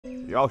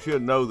Y'all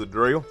should know the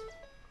drill.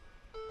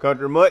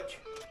 Country much?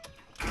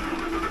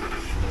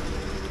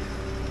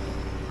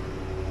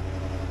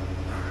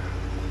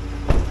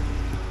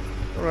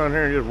 Around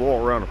here and just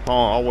walk around the pond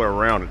all the way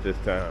around it this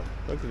time.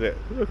 Look at that.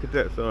 Look at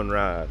that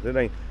sunrise. It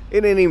ain't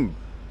even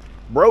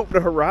broke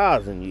the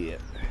horizon yet.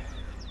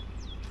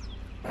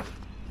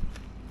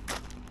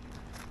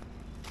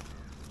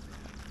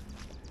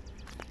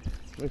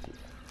 This is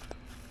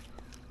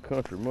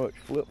country much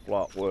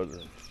flip-flop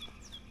weather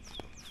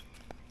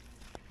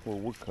where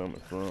we're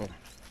coming from.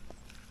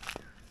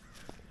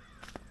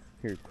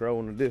 Here's a crow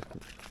in the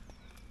distance.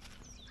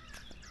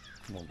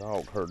 My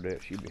dog heard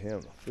that, she'd be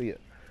having a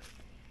fit.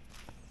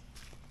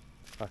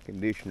 I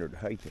conditioned her to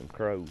hate them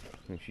crows,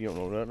 and she don't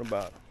know nothing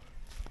about them.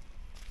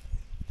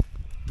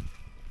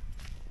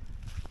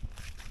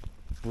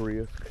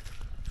 Brisk,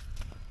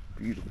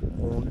 beautiful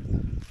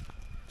morning.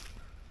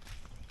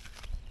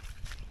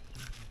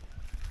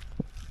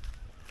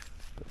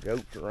 The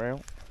goats are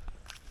out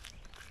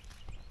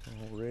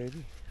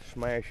already,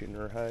 smashing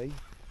their hay.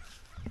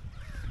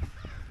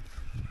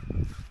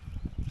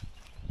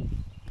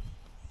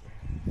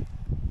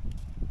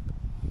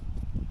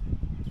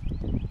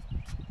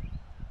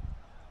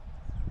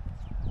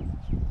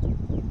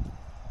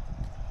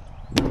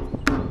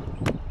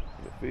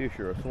 The fish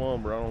are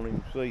aslumber, I don't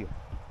even see them.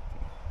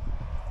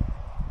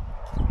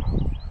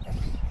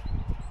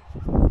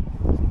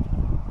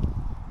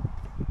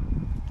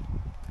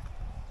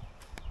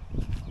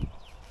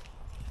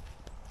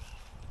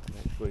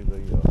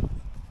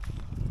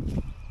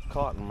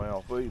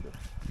 Cottonmouth either.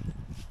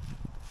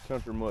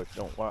 Country much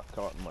don't like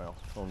cottonmouth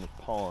on the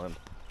pond.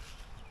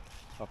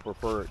 I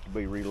prefer it to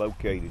be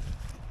relocated.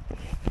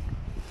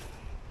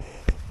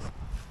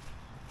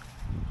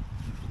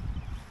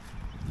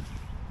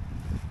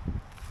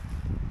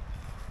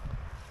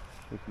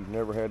 If you've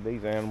never had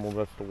these animals,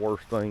 that's the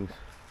worst things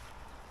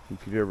you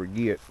could ever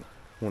get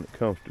when it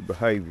comes to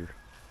behavior.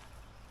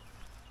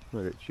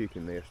 Look at that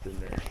chicken nest in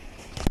there.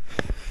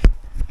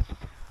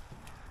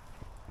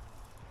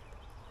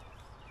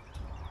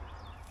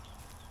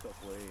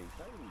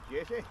 Hey,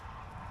 Jesse.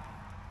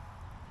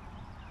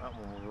 That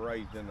one was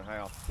raised in the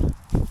house.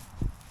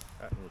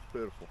 That one was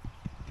pitiful.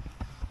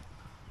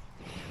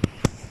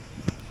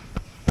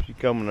 She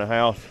come in the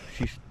house.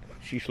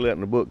 She slept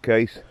in the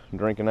bookcase,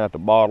 drinking out the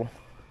bottle.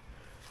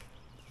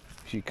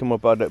 She'd come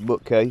up out of that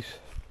bookcase.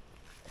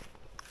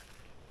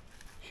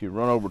 She'd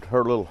run over to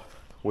her little.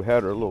 We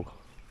had her little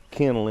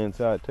kennel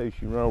inside too.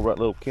 She'd run over that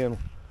little kennel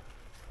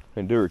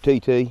and do her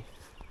TT. And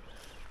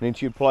then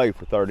she'd play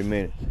for 30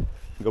 minutes.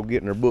 Go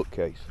get in her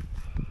bookcase.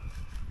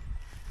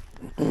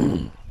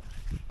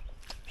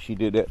 She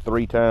did that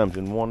 3 times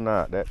in one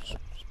night. That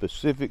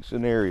specific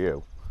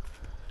scenario.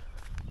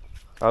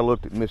 I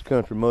looked at Miss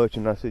Country Much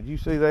and I said, "You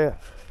see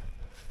that?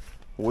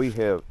 We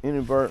have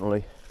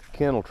inadvertently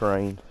kennel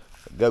trained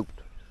a goat."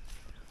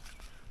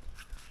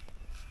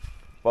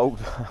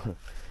 Folks,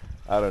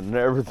 I'd have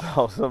never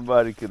thought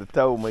somebody could have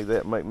told me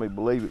that, make me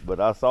believe it,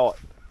 but I saw it.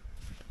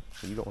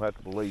 You don't have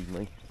to believe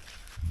me.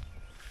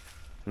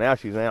 Now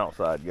she's an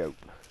outside goat.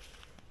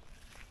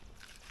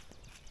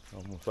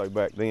 I'm gonna say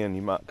back then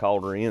you might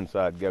call her an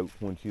inside goat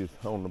when she was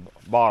on the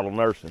bottle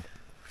nursing.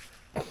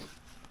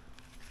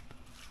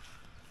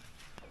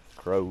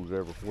 Crows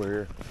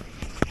everywhere.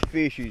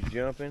 Fish is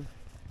jumping.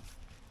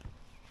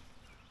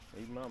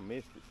 Even I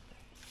missed it.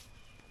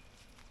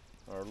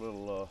 Our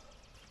little,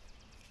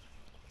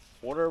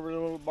 whatever the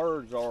little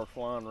birds are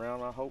flying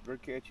around, I hope they're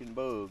catching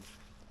bugs.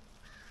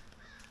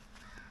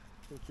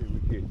 Let's see if we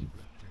catch it.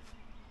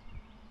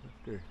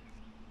 Right there.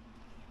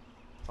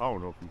 I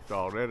don't know if you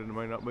saw that, and it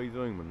may not be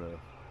zooming enough.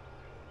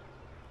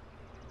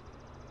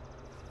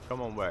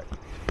 Come on back.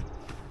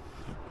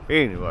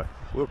 Anyway,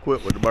 we'll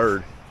quit with the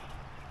bird.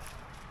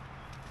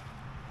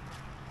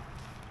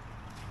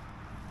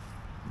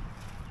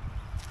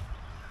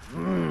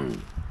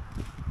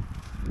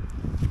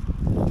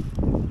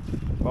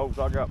 Folks,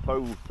 I got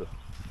pools to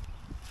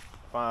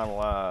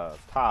finalize,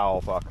 tie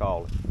off I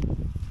call it.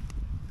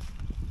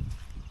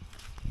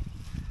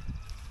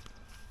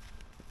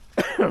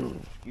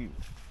 Excuse me.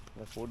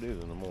 That's what it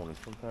is in the morning.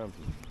 Sometimes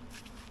you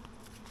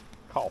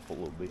cough a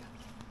little bit.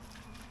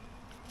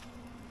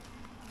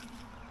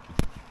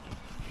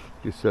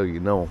 Just so you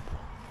know,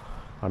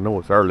 I know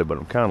it's early, but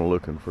I'm kind of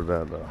looking for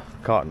that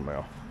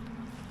cottonmouth.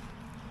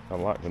 I'd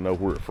like to know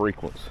where it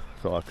frequents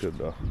so I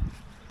could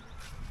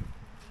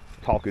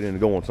talk it into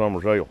going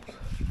somewhere else.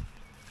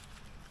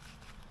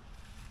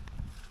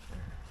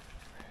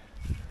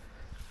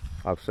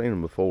 I've seen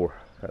them before.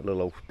 That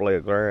little old splay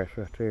of grass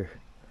right there.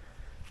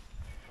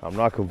 I'm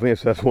not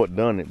convinced that's what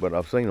done it, but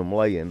I've seen them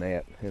laying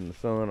that in the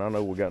sun. I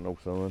know we got no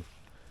sun.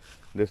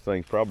 This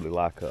thing's probably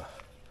like a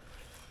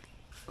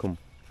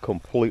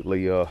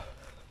completely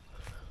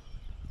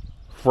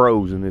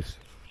frozen. It's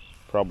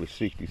probably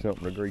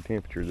 60-something degree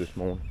temperature this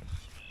morning.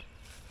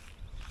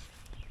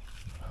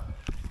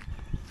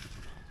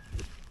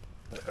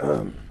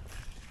 Our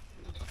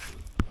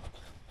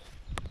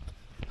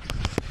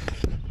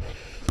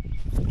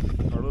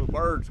little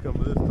birds come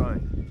to this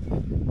thing.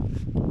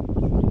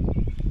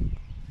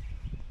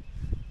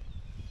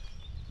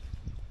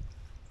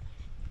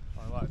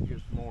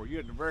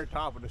 at the very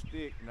top of the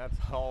stick, and that's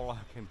all I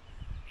can,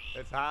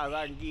 that's high as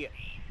I can get.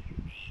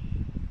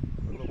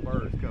 The little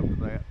birds come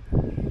to that.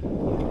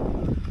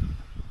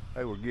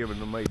 They were given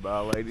to me by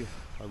a lady.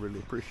 I really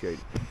appreciate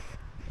it.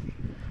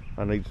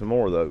 I need some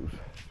more of those.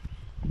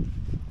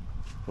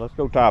 Let's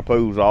go tie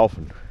Pooh's off,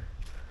 and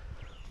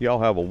y'all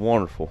have a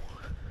wonderful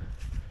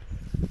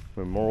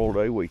Memorial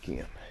Day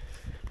weekend.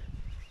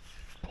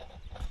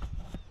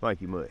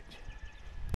 Thank you much.